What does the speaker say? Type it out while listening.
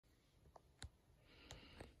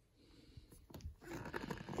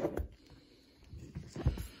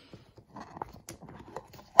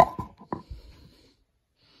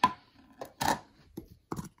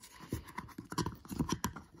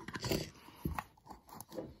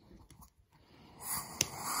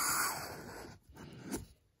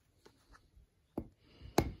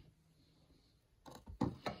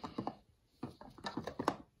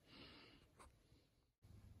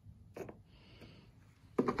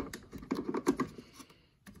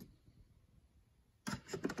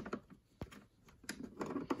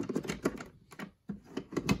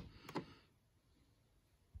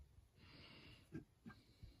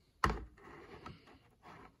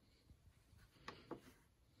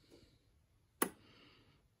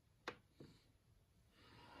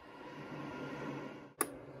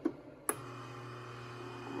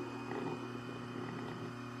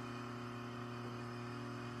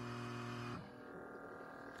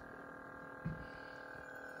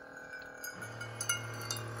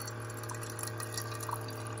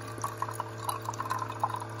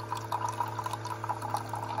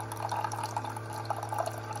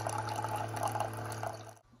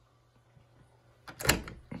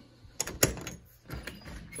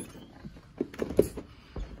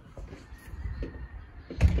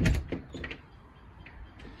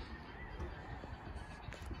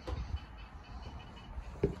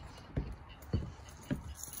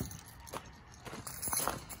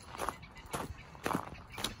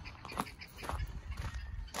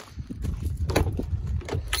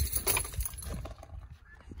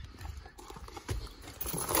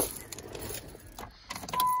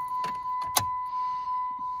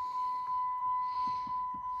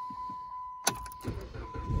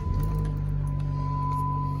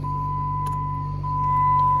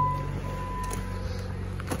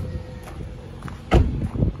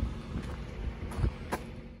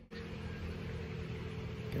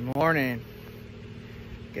Good morning.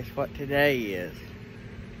 Guess what today is?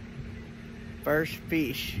 First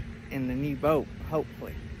fish in the new boat,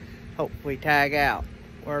 hopefully. Hopefully tag out.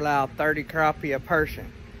 We're allowed 30 crappie a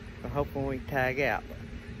person, so hopefully we tag out. But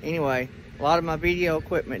anyway, a lot of my video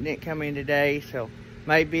equipment didn't come in today, so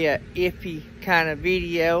maybe a iffy kind of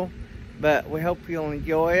video, but we hope you'll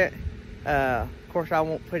enjoy it. Of course, I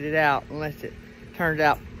won't put it out unless it turns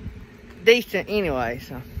out decent anyway.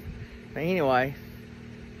 But anyway,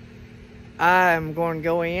 I'm going to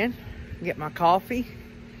go in, get my coffee,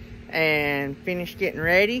 and finish getting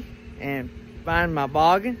ready and find my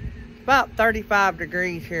boggin. It's about 35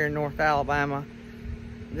 degrees here in North Alabama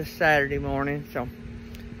this Saturday morning. So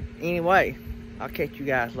anyway, I'll catch you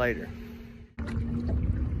guys later.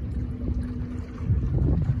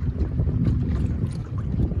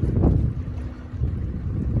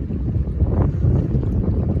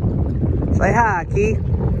 Say hi, Keith.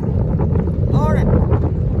 Morning.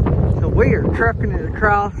 So we are trucking it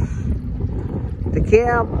across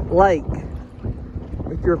DeKalb Lake.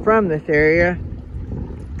 If you're from this area,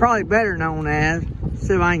 probably better known as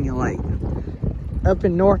Sylvania Lake, up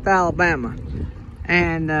in North Alabama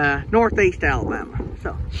and Northeast Alabama.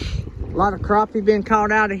 So a lot of crappie been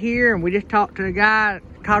caught out of here, and we just talked to a guy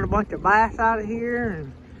that caught a bunch of bass out of here,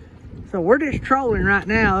 and so we're just trolling right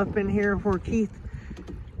now up in here where Keith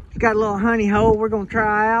got a little honey hole we're gonna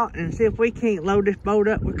try out and see if we can't load this boat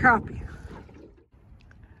up with crappie.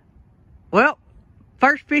 Well,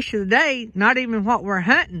 first fish of the day, not even what we're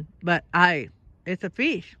hunting, but hey, it's a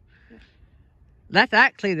fish. That's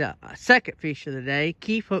actually the second fish of the day.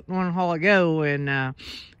 Keith hooked one a while ago, and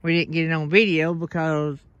we didn't get it on video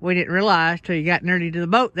because we didn't realize till he got nearly to the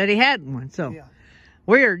boat that he had one. So yeah,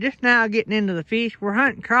 we are just now getting into the fish. We're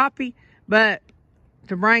hunting crappie, but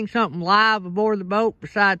to bring something live aboard the boat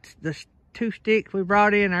besides the 2 sticks we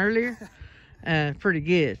brought in earlier, pretty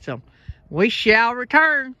good. So we shall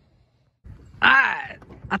return. I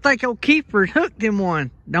think old Keeper's hooked him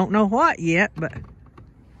one. Don't know what yet, but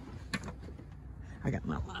I got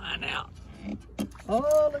my line out.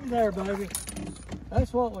 Oh, look there, baby.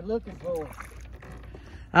 That's what we're looking for.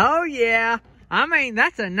 Oh yeah, I mean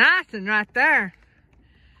that's a nice one right there.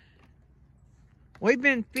 We've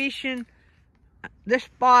been fishing this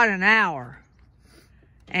spot an hour,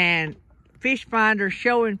 and fish finders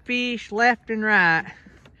showing fish left and right,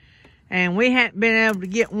 and we haven't been able to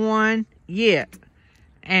get one yet,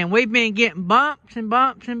 and we've been getting bumps and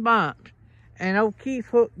bumps and bumps, and old Keith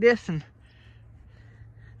hooked this, and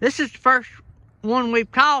this is the first one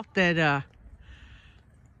we've caught that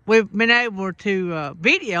we've been able to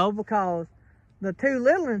video, because the 2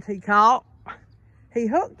 little ones he caught, he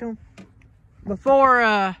hooked them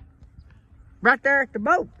before right there at the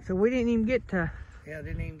boat, so we didn't even get to. Yeah, I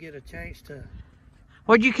didn't even get a chance to.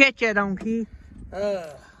 What'd you catch that on, Keith?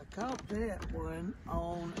 I caught that one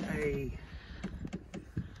on a,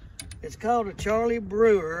 it's called a Charlie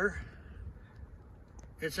Brewer.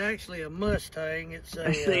 It's actually a Mustang. It's a,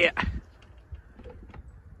 I see it.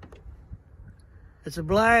 It's a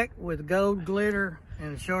black with gold glitter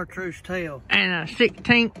and a chartreuse tail. And a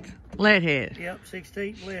 16th lead head. Yep,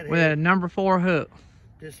 16th lead head. With a number 4 hook.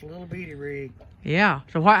 Just a little bitty rig. Yeah.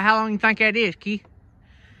 So how long you think that is, Keith?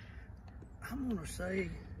 I'm gonna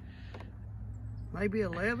say maybe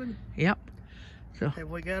 11. Yep. So have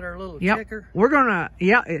we got our little yep. checker? We're gonna,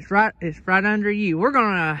 yeah, it's right under you. We're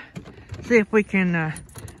gonna see if we can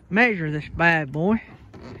measure this bad boy.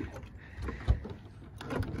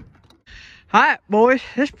 All right, boys,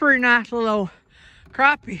 this is pretty nice little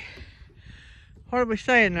crappie. What are we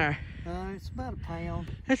saying there? It's about a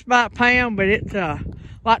pound. It's about a pound, but it's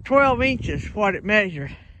like 12 inches what it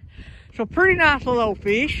measured. So pretty nice little old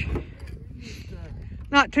fish.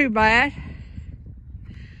 Not too bad.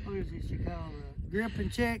 What is this you call a grip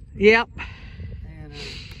and check? Yep. And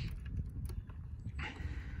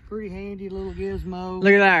pretty handy little gizmo.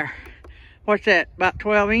 Look at there. What's that, about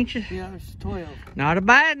 12 inches? Yeah, it's 12. Not a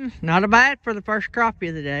bad one. Not a bad for the first crappie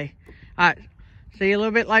of the day. All right, see you a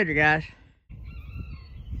little bit later, guys.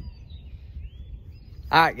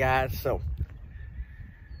 All right, guys, so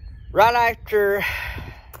right after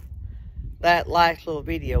that last little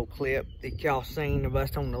video clip that y'all seen of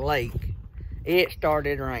us on the lake, it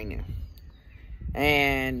started raining.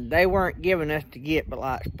 And they weren't giving us to get but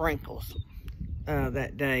like sprinkles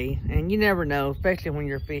that day. And you never know, especially when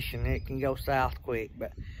you're fishing, it can go south quick.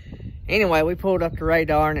 But anyway, we pulled up the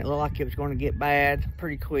radar and it looked like it was going to get bad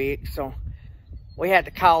pretty quick. So we had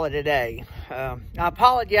to call it a day. I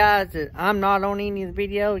apologize that I'm not on any of the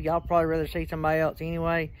videos. Y'all probably rather see somebody else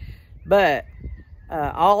anyway. But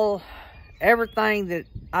everything that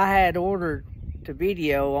I had ordered to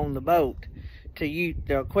video on the boat to use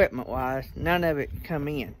the equipment wise, none of it come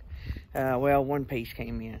in. Well, one piece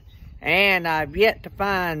came in. And I've yet to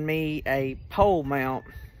find me a pole mount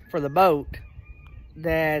for the boat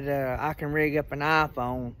that I can rig up an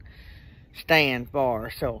iPhone stand for.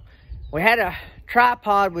 So we had a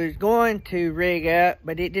tripod we was going to rig up,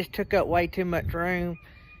 but it just took up way too much room,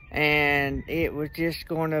 and it was just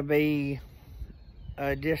going to be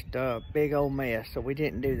just a big old mess, so we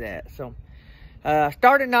didn't do that. So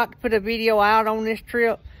started not to put a video out on this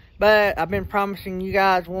trip, but I've been promising you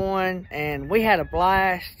guys one, and we had a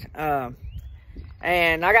blast.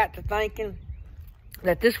 And I got to thinking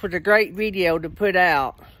that this was a great video to put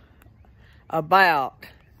out about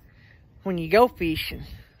when you go fishing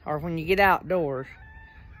or when you get outdoors,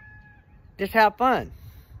 just have fun.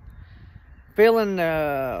 Filling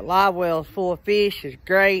the live wells full of fish is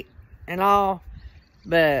great and all,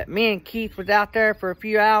 but me and Keith was out there for a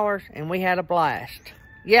few hours and we had a blast.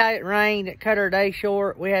 Yeah, it rained, it cut our day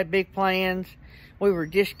short, we had big plans. We were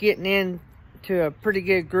just getting into a pretty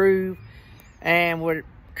good groove, and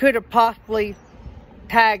could have possibly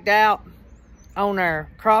tagged out on our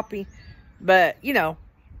crappie, but you know,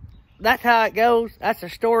 that's how it goes. That's a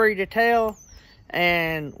story to tell.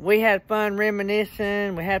 And we had fun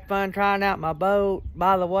reminiscing. We had fun trying out my boat.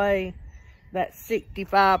 By the way, that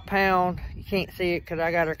 65-pound, you can't see it because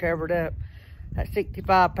I got her covered up. That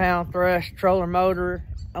 65-pound thrust trolling motor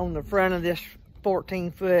on the front of this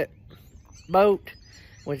 14-foot boat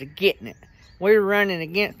was getting it. We were running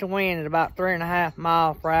against the wind at about 3.5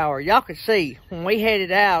 miles per hour. Y'all could see when we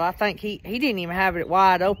headed out, I think he didn't even have it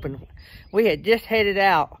wide open. We had just headed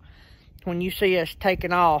out when you see us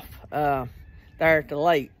taking off there at the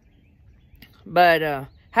lake. But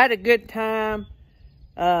had a good time.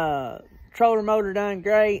 Trolling motor done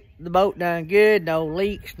great. The boat done good. No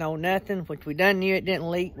leaks, no nothing, which we done knew it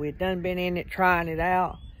didn't leak. We had done been in it trying it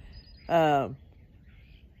out.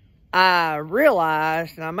 I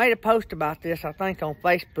realized, and I made a post about this, I think on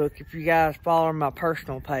Facebook, if you guys follow my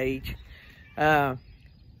personal page, I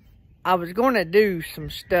was going to do some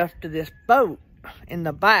stuff to this boat in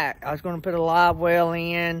the back. I was going to put a live well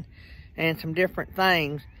in and some different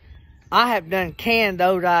things. I have done canned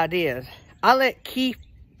those ideas. I let Keith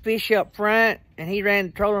fish up front, and he ran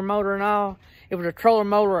the trolling motor and all. It was a trolling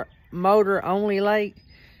motor only lake,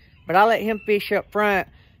 but I let him fish up front.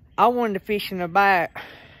 I wanted to fish in the back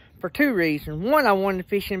for two reasons. One, I wanted to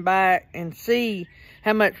fish in back and see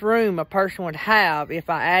how much room a person would have if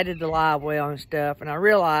I added the live well and stuff, and I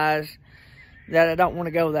realized that I don't want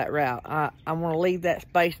to go that route. I want to leave that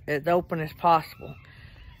space as open as possible.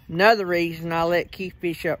 Another reason I let Keith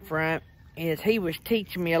fish up front is he was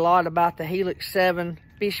teaching me a lot about the Helix 7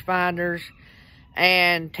 fish finders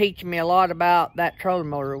and teaching me a lot about that trolling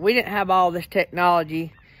motor. We didn't have all this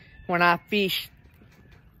technology when I fished,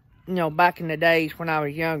 you know, back in the days when I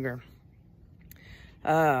was younger.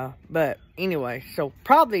 But anyway, so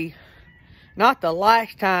probably not the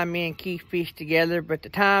last time me and Keith fished together, but the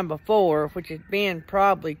time before, which has been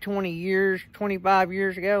probably 20 years, 25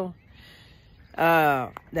 years ago,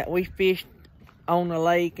 that we fished on the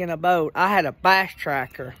lake in a boat. I had a bass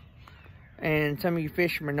tracker, and some of you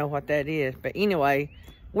fishermen know what that is. But anyway,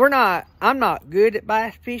 I'm not good at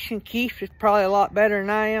bass fishing. Keith is probably a lot better than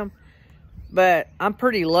I am, but I'm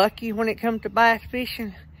pretty lucky when it comes to bass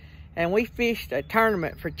fishing. And we fished a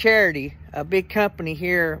tournament for charity, a big company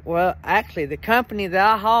here. Well, actually, the company that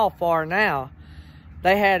I haul for now,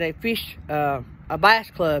 they had a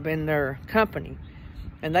bass club in their company,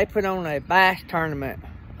 and they put on a bass tournament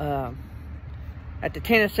at the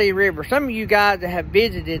Tennessee River. Some of you guys that have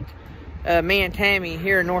visited me and Tammy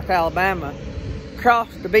here in North Alabama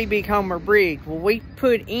crossed the B.B. Comer Bridge. Well, we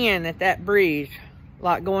put in at that bridge,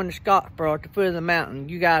 like going to Scottsboro at the foot of the mountain.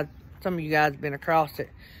 Some of you guys have been across it.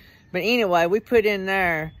 But anyway, we put in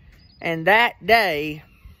there, and that day,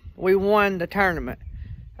 we won the tournament.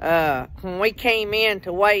 When we came in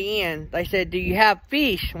to weigh in, they said, "Do you have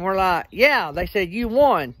fish?" And we're like, "Yeah." They said, "You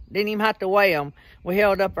won." Didn't even have to weigh them. We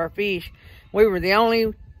held up our fish. We were the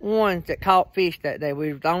only ones that caught fish that day.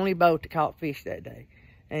 We were the only boat that caught fish that day.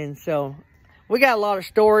 And so, we got a lot of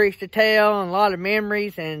stories to tell and a lot of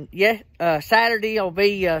memories. And yes, Saturday will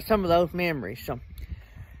be some of those memories. So,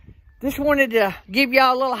 just wanted to give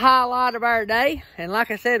y'all a little highlight of our day. And like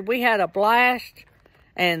I said, we had a blast.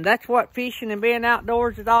 And that's what fishing and being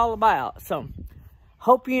outdoors is all about. So,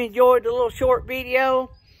 hope you enjoyed the little short video.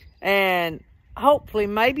 And hopefully,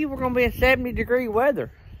 maybe we're going to be in 70-degree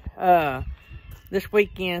weather this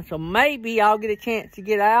weekend. So, maybe I'll get a chance to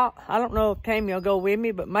get out. I don't know if Tammy will go with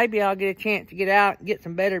me, but maybe I'll get a chance to get out and get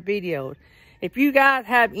some better videos. If you guys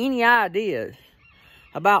have any ideas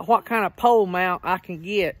about what kind of pole mount I can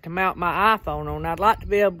get to mount my iPhone on. I'd like to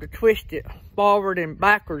be able to twist it forward and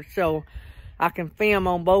backwards so I can film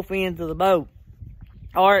on both ends of the boat.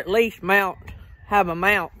 Or at least have a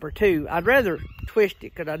mount for two. I'd rather twist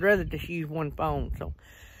it because I'd rather just use one phone. So,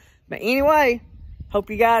 but anyway, hope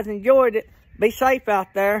you guys enjoyed it. Be safe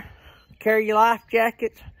out there. Carry your life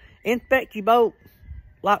jackets. Inspect your boat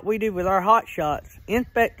like we do with our hot shots.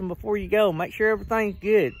 Inspect them before you go. Make sure everything's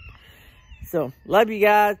good. So, love you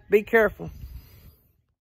guys. Be careful.